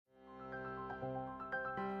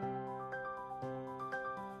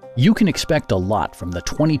You can expect a lot from the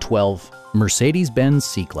 2012 Mercedes-Benz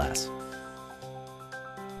C-Class.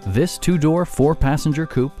 This two-door, four-passenger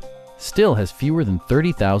coupe still has fewer than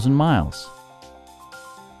 30,000 miles.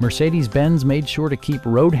 Mercedes-Benz made sure to keep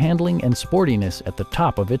road handling and sportiness at the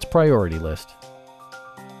top of its priority list.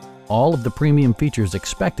 All of the premium features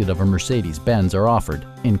expected of a Mercedes-Benz are offered,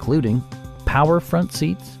 including power front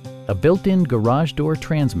seats, a built-in garage door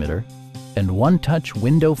transmitter, and one-touch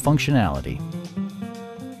window functionality.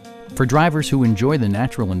 For drivers who enjoy the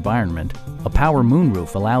natural environment, a power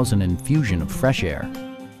moonroof allows an infusion of fresh air.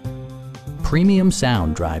 Premium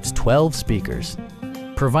sound drives 12 speakers,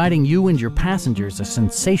 providing you and your passengers a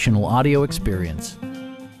sensational audio experience.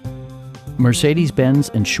 Mercedes-Benz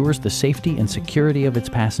ensures the safety and security of its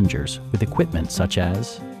passengers with equipment such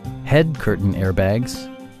as head curtain airbags,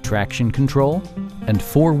 traction control, and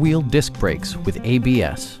four-wheel disc brakes with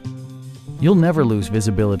ABS. You'll never lose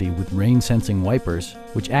visibility with rain-sensing wipers,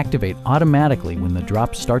 which activate automatically when the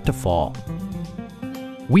drops start to fall.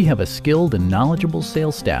 We have a skilled and knowledgeable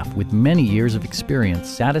sales staff with many years of experience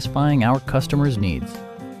satisfying our customers' needs.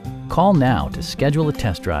 Call now to schedule a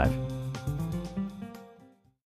test drive.